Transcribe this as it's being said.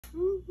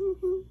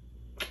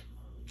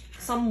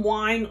Some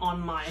wine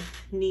on my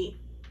knee.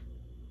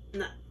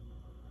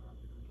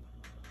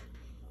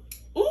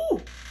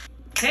 Ooh!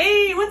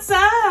 Hey, what's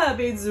up?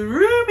 It's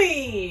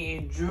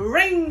Ruby!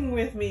 Drink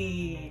with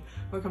me!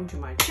 Welcome to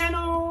my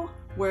channel,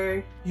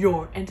 where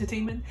your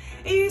entertainment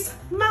is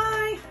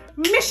my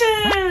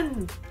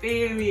mission!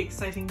 Very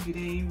exciting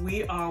today.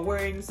 We are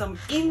wearing some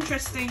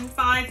interesting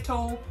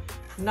 5-toe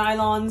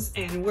nylons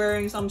and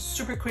wearing some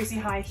super crazy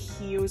high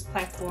heels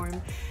platform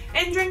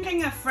and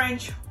drinking a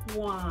French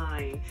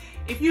wine.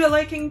 If you are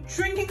liking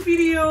drinking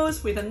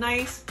videos with a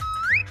nice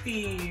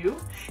view,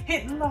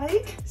 hit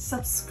like,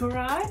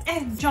 subscribe,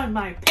 and join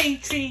my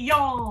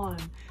Patreon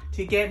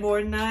to get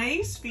more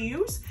nice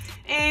views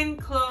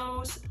and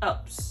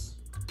close-ups.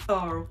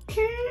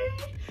 Okay?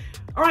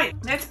 Alright,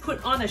 let's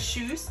put on the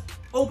shoes,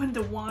 open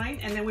the wine,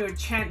 and then we'll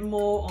chat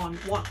more on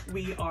what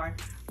we are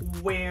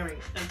wearing.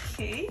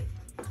 Okay?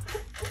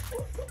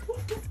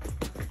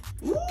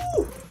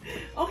 Ooh.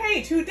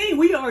 Okay, today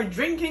we are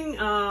drinking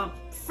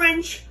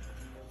French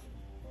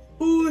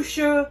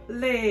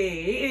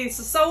Beaujolais. It's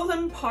the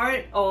southern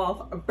part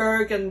of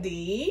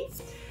Burgundy,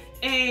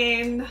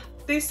 and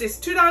this is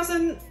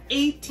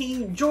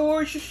 2018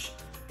 Georges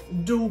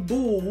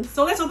Duboeuf.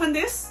 So let's open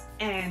this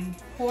and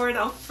pour it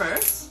out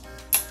first.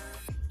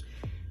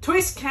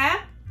 Twist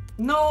cap,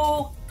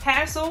 no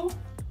hassle,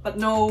 but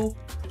no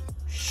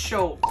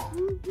show.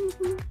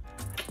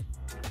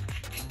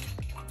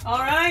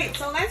 Alright,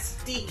 so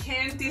let's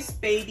decant this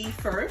baby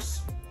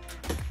first.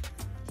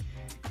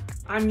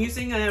 I'm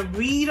using a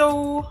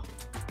Rideau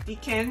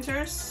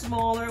decanter,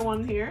 smaller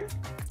one here.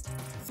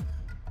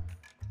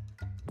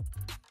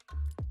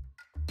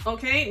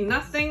 Okay,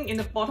 nothing in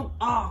the bottom.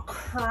 Oh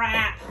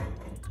crap!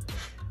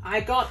 I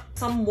got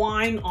some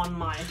wine on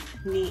my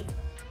knee.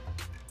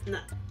 Nah.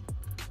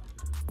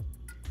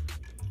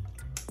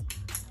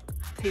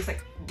 Tastes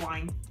like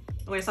wine.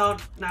 Okay, so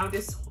now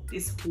this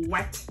is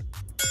wet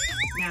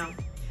now.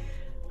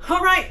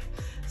 Alright,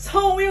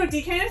 so we'll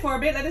decant it for a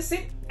bit, let it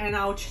sit, and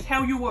I'll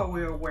tell you what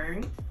we're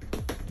wearing.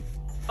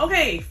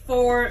 Okay,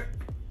 for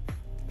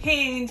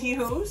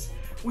pantyhose,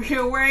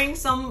 we're wearing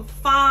some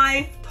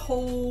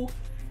 5-toe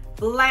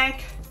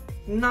black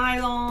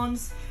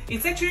nylons.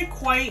 It's actually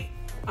quite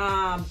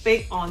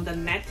big on the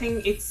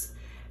netting. It's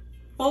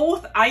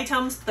both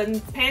items, the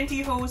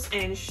pantyhose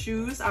and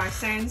shoes, are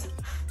sent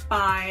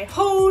by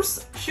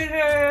Hose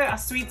Shooter, a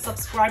sweet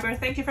subscriber.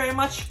 Thank you very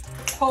much,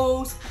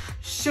 Hose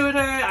Shooter.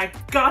 I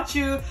got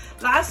you.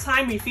 Last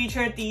time we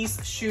featured these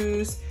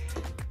shoes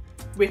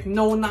with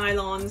no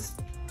nylons,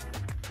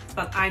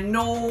 but I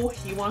know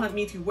he wanted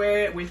me to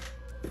wear it with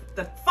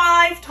the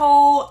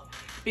 5-toe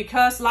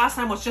because last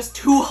time was just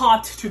too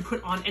hot to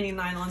put on any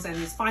nylons, and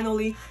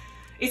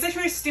it's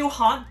actually still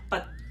hot,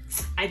 but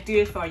I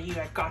did it for you.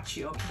 I got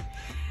you. Okay,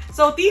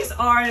 so these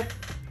are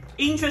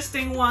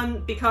interesting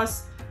one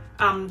because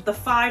the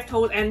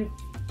 5-toe, and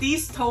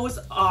these toes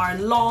are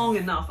long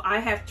enough. I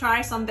have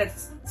tried some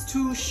that's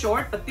too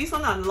short, but these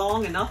ones are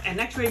long enough,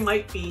 and actually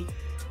might be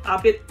a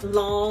bit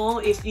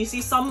long. You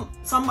see some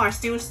are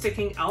still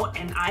sticking out,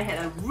 and I had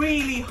a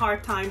really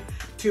hard time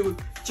to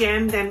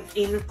jam them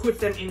in, put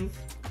them in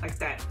like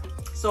that.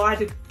 So I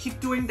had to keep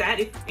doing that.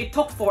 It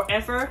took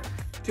forever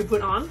to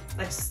put on.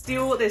 Like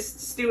still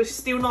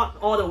not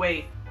all the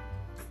way.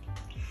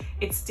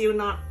 It's still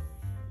not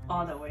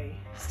all the way.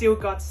 Still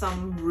got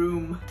some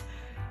room.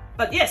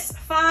 But yes,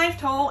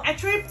 5-toe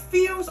actually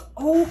feels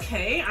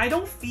okay. I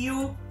don't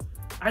feel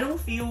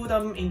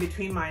them in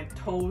between my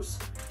toes.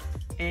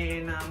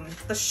 And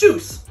the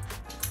shoes,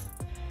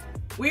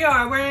 we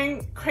are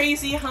wearing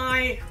crazy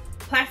high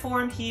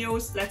platform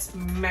heels. Let's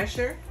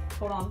measure.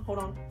 Hold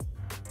on.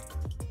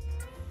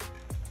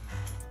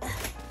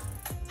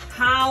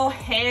 How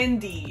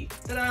handy!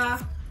 Ta-da!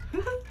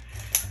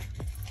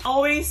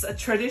 Always a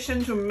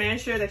tradition to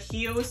measure the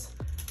heels.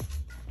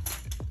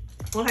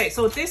 Okay,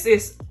 so this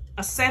is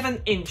a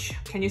 7-inch.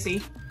 Can you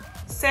see?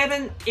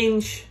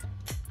 7-inch,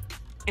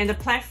 and the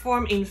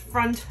platform in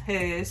front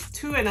is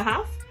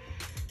 2.5.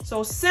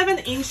 So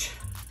 7-inch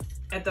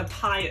at the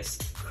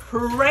highest.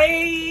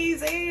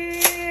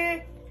 Crazy!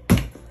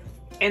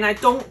 And I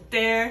don't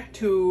dare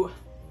to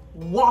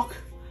walk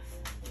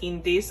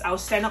in this. I'll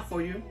stand up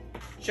for you,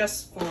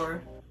 just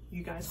for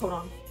you guys.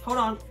 Hold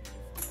on.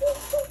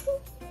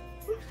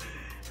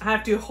 I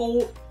have to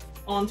hold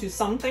on to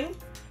something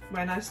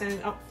when I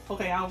stand up.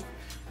 Okay,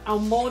 I'll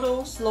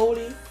model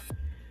slowly,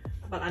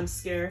 but I'm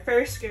scared.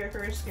 Very scared.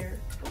 Okay.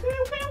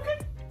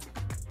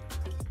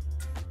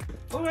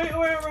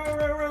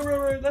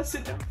 Alright, let's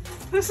sit down.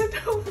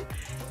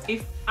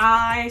 If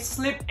I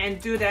slip and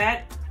do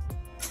that,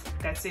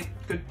 that's it.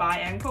 Goodbye,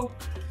 ankle.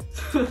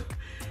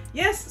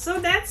 Yes, so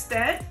that's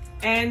that.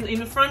 And in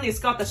the front, it's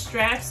got the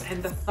straps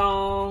and the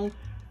thong.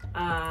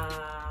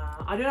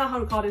 I don't know how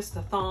to call this,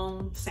 the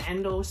thong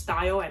sandal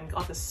style, and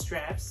got the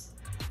straps.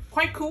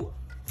 Quite cool.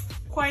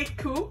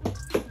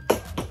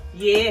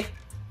 Yeah.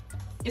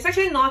 It's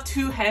actually not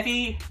too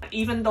heavy,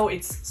 even though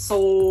it's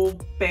so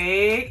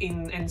big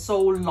and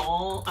so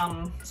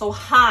long, so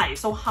high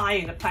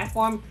in the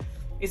platform.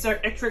 It's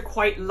actually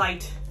quite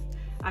light.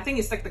 I think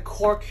it's like the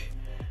cork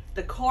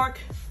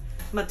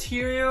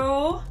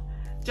material,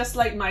 just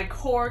like my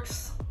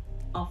corks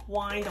of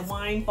wine, the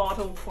wine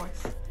bottle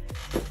corks.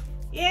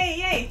 Yay,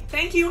 yay!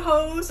 Thank you,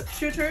 host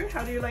shooter.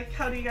 How do you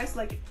guys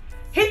like it?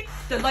 Hit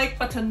the like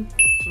button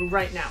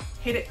right now.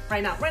 Hit it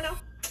right now, right now.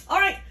 All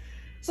right.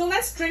 So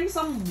let's drink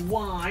some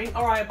wine.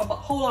 All right, but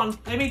hold on.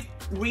 Let me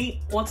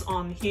read what's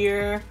on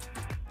here.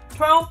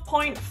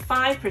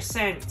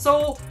 12.5%.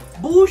 So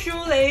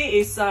Beaujolais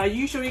is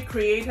usually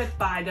created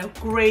by the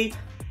grape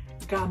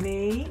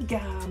Gamay.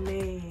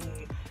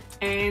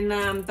 And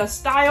the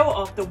style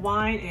of the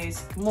wine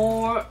is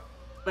more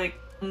like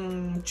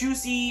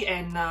juicy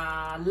and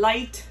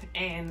light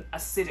and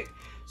acidic.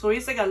 So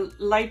it's like a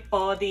light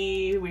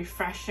body,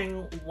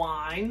 refreshing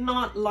wine,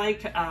 not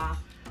like a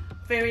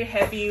very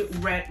heavy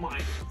red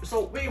wine.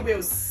 So we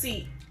will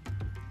see.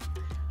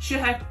 Should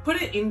have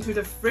put it into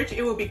the fridge.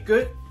 It will be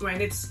good when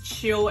it's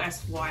chill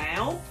as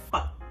well.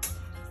 But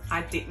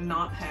I did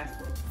not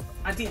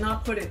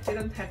put it.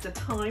 Didn't have the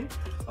time.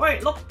 All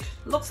right,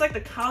 looks like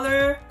the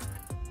color.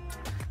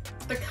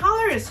 The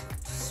color is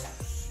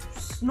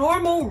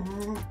normal,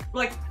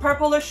 like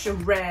purplish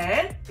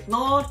red,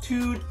 not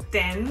too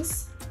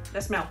dense.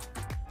 Let's smell.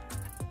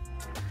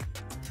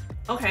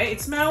 Okay,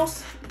 it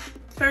smells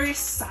very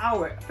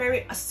sour,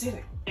 very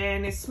acidic,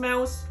 and it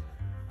smells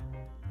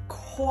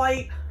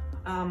quite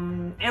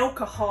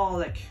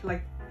alcoholic,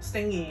 like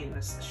stingy in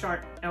this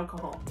sharp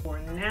alcohol. For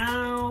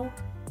now,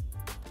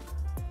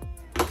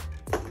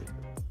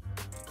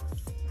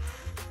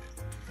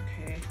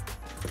 okay.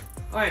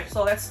 All right,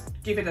 so let's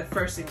give it a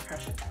first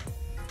impression.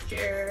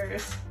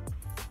 Cheers.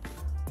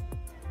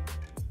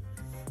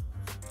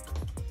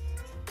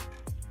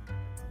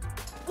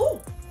 Ooh.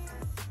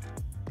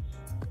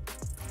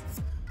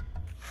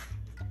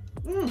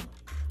 Ooh.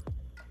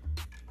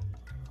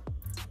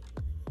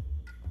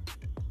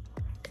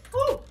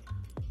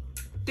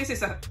 This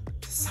is a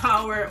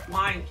sour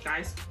wine,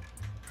 guys.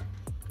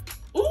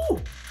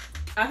 Ooh.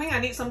 I think I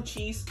need some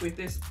cheese with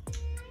this.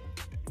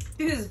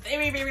 This is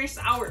very, very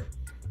sour.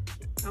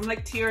 I'm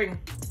like tearing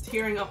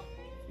up.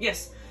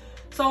 Yes.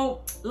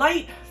 So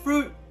light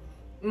fruit,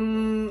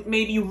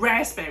 maybe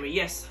raspberry.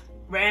 Yes,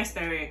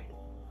 raspberry.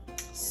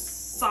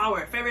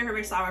 Sour, very,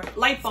 very sour.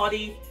 Light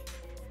body.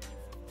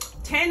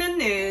 Tannin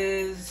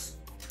is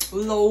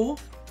low.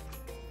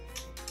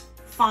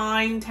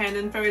 Fine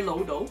tannin, very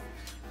low though.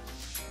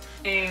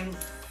 And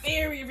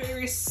very,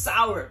 very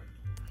sour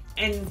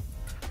and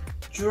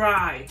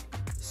dry.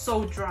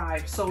 So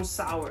dry, so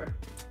sour.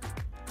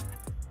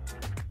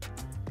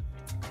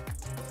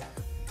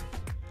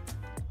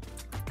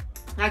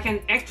 I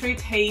can actually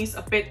taste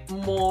a bit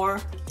more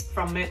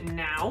from it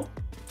now.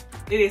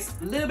 It is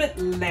a little bit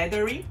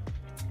leathery.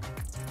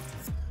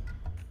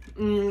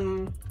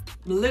 A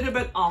little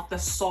bit of the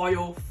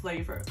soil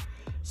flavor.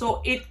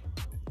 So it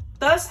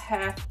does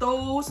have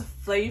those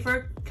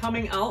flavor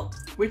coming out,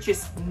 which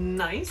is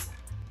nice.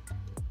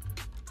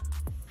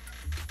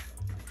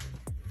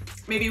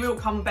 Maybe we'll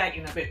come back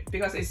in a bit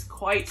because it's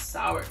quite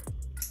sour.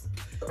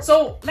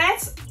 So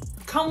let's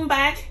come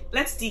back,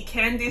 let's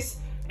decant this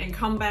and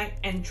come back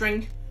and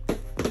drink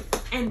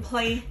and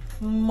play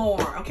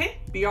more, okay?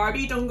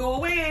 BRB, don't go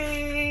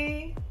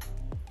away.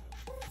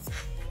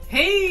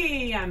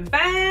 Hey, I'm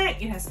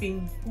back. It has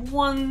been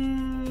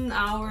 1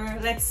 hour.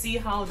 Let's see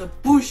how the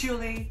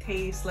Beaujolais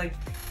tastes like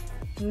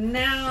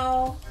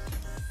now.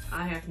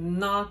 I have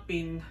not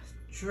been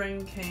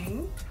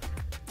drinking.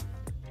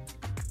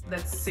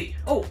 Let's see.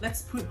 Oh,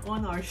 let's put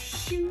on our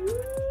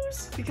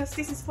shoes because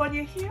this is what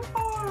you're here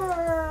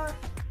for.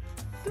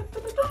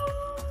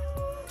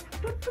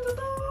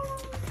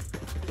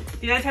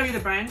 Did I tell you the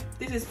brand?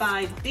 This is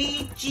by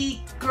DG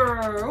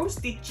Girls.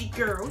 DG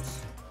Girls.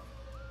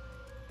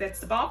 That's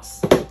the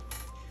box.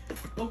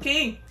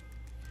 Okay.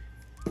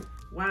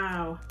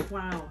 Wow,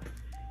 wow.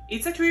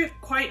 It's actually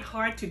quite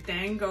hard to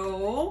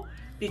dangle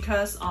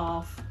because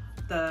of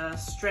the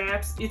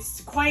straps.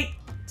 It's quite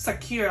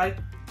secure. I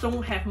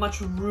don't have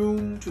much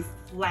room to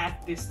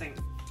flap this thing.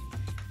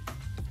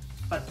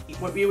 But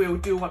what we will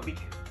do what we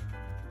can.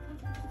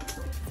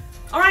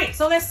 Alright,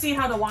 so let's see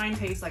how the wine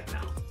tastes like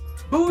now.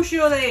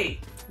 Beaujolais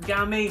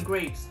Gamay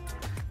grapes.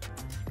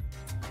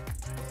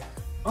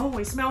 Oh,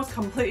 it smells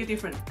completely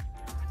different.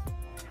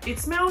 It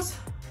smells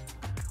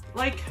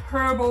like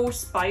herbal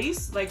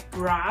spice, like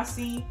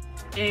grassy,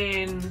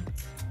 and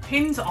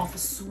hints of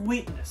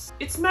sweetness.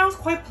 It smells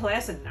quite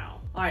pleasant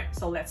now. Alright,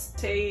 so let's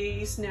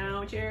taste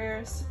now.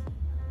 Cheers.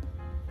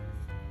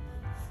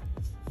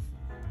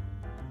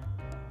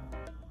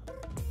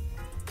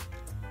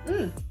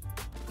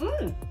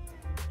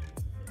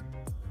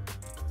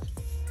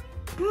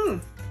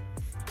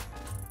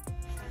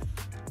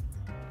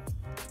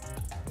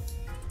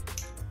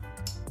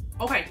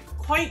 Okay,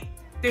 quite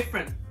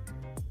different.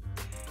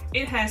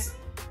 It has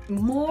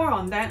more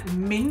on that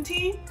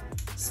minty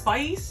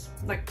spice,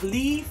 like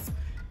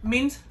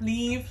mint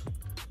leaf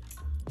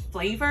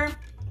flavor.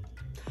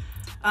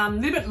 A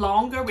little bit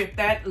longer with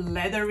that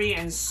leathery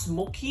and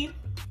smoky.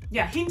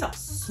 Yeah, hint of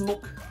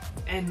smoke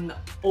and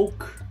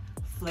oak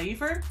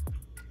flavor.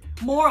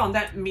 More on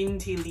that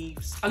minty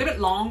leaves. A little bit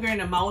longer in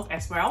the mouth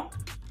as well.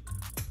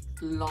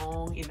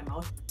 Long in the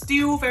mouth.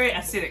 Still very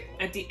acidic.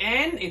 At the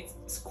end,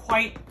 it's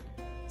quite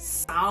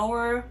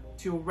sour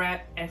to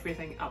wrap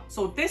everything up.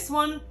 So this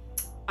one,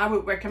 I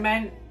would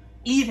recommend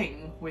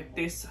eating with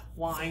this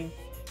wine.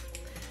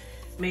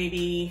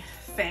 Maybe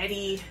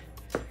fatty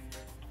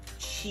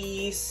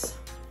cheese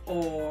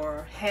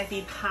or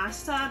heavy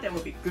pasta. That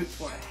would be good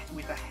for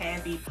with a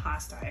heavy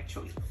pasta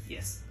actually.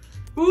 Yes.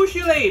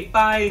 Beaujolais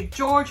by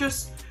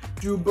Georges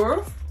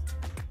Duboeuf,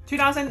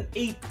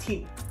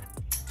 2018.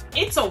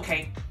 It's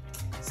okay.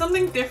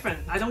 Something different.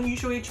 I don't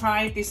usually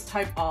try this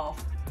type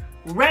of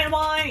red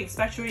wine,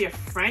 especially a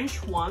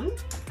French one.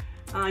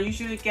 I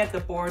usually get the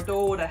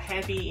Bordeaux, the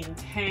heavy,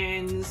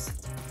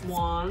 intense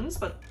ones,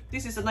 but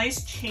this is a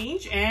nice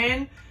change,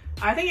 and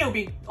I think it'll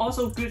be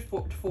also good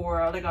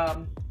for like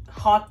a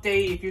hot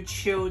day if you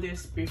chill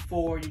this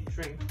before you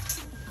drink.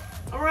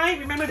 Alright,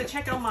 remember to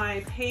check out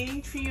my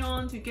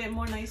Patreon to get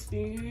more nice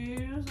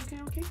videos.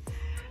 Okay.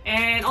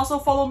 And also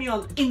follow me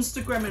on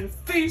Instagram and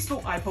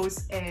Facebook. I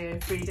post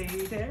every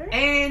day there.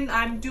 And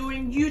I'm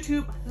doing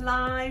YouTube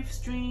live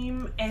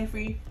stream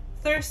every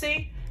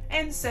Thursday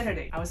and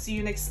Saturday. I will see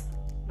you next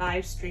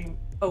live stream.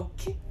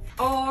 Okay.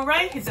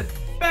 Alright, hit the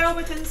bell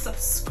button,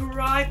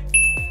 subscribe,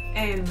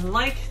 and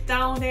like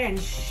down there, and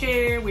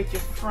share with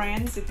your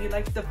friends if you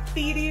like the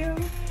video.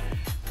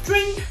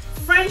 Drink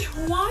French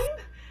wine.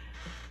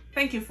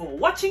 Thank you for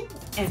watching,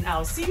 and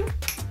I'll see you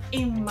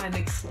in my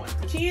next one.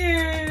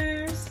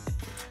 Cheers!